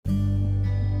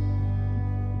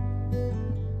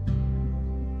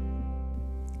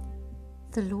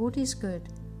The Lord is good,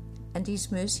 and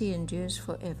His mercy endures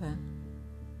forever.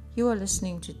 You are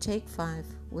listening to Take 5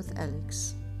 with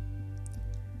Alex.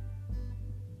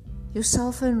 Your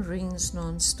cell phone rings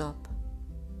non-stop.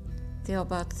 There are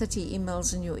about 30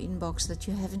 emails in your inbox that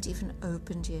you haven't even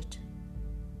opened yet.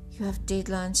 You have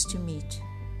deadlines to meet.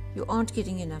 You aren't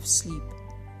getting enough sleep.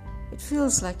 It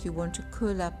feels like you want to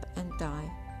curl up and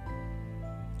die.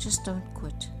 Just don't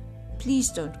quit.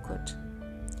 Please don't quit.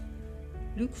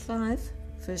 Luke 5,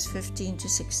 verse 15 to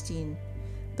 16.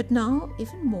 But now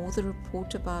even more the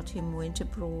report about him went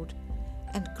abroad,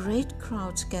 and great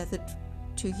crowds gathered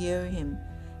to hear him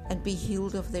and be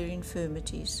healed of their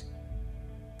infirmities.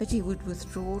 But he would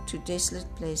withdraw to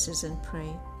desolate places and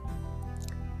pray.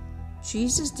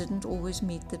 Jesus didn't always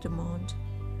meet the demand.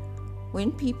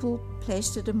 When people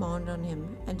placed a demand on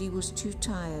him and he was too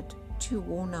tired, too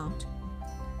worn out,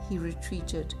 he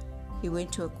retreated. He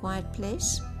went to a quiet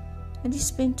place and he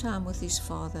spent time with his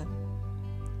Father.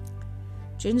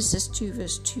 Genesis 2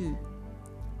 verse 2.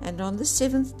 And on the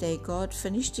seventh day God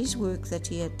finished his work that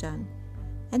he had done,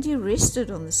 and he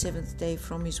rested on the seventh day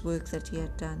from his work that he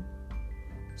had done.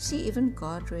 See, even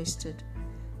God rested,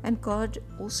 and God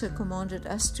also commanded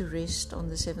us to rest on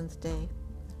the seventh day.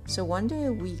 So one day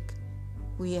a week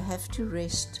we have to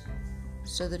rest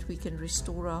so that we can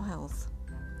restore our health.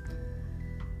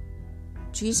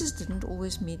 Jesus didn't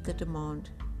always meet the demand.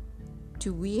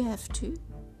 Do we have to?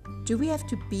 Do we have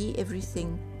to be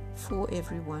everything for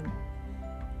everyone?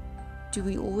 Do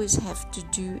we always have to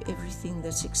do everything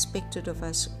that's expected of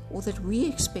us or that we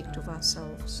expect of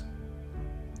ourselves?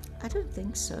 I don't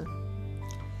think so.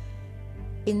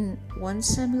 In 1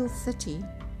 Samuel 30,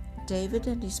 David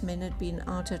and his men had been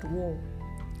out at war,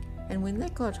 and when they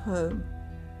got home,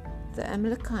 the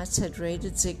Amalekites had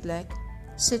raided Ziklag,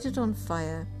 set it on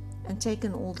fire, and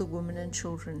taken all the women and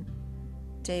children.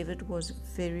 David was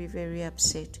very, very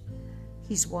upset.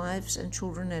 His wives and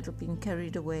children had been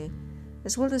carried away,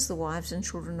 as well as the wives and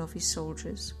children of his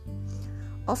soldiers.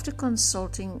 After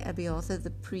consulting Abiathar the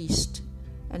priest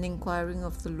and inquiring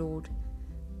of the Lord,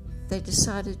 they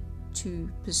decided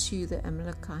to pursue the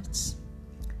Amalekites.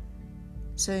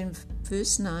 So in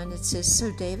verse 9 it says,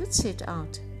 So David set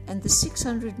out, and the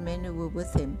 600 men who were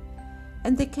with him,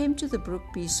 and they came to the brook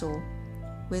Besor,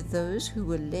 where those who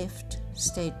were left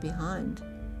stayed behind.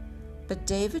 But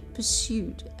David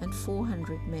pursued, and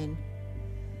 400 men.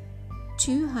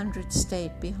 200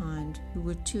 stayed behind, who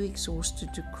were too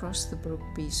exhausted to cross the brook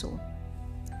Besor.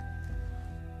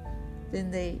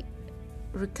 Then they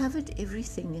recovered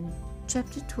everything. In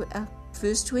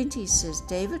verse 20 says,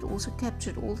 David also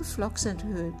captured all the flocks and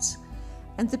herds,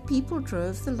 and the people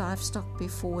drove the livestock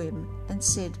before him and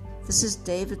said, This is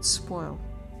David's spoil.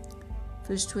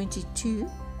 Verse 22,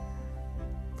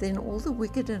 Then all the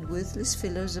wicked and worthless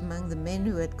fellows among the men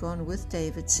who had gone with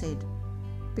David said,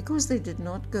 Because they did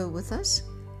not go with us,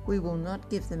 we will not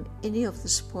give them any of the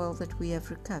spoil that we have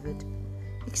recovered,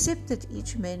 except that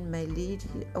each man may lead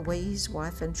away his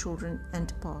wife and children and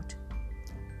depart.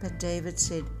 But David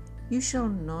said, You shall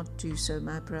not do so,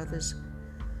 my brothers,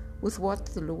 with what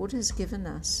the Lord has given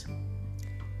us.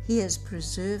 He has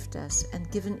preserved us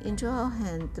and given into our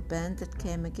hand the band that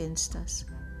came against us.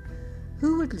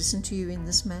 Who would listen to you in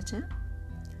this matter?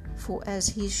 For as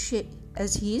his share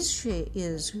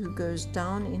is who goes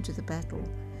down into the battle,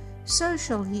 so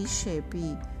shall his share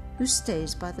be who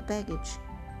stays by the baggage.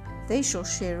 They shall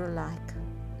share alike.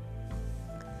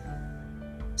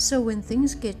 So when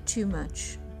things get too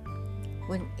much,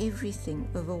 when everything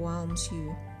overwhelms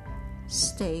you,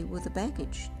 stay with the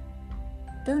baggage.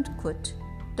 Don't quit.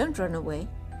 Don't run away.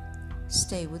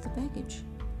 Stay with the baggage.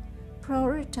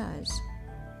 Prioritize.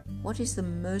 What is the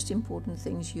most important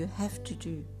things you have to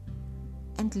do,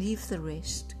 and leave the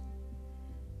rest.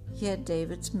 Here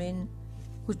David's men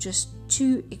were just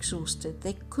too exhausted.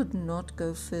 They could not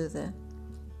go further,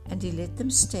 and he let them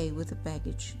stay with the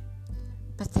baggage.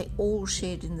 But they all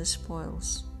shared in the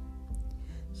spoils.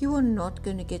 You are not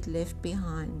going to get left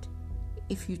behind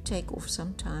if you take off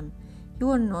some time. You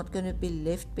are not going to be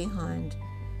left behind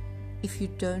if you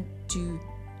don't do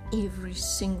every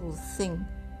single thing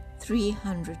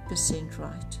 300%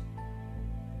 right.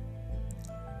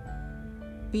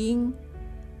 Being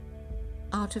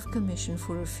out of commission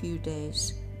for a few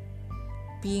days,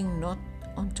 being not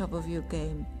on top of your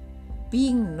game,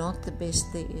 being not the best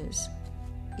there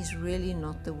is really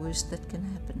not the worst that can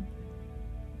happen.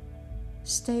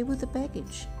 Stay with the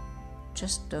baggage.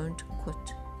 Just don't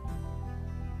quit.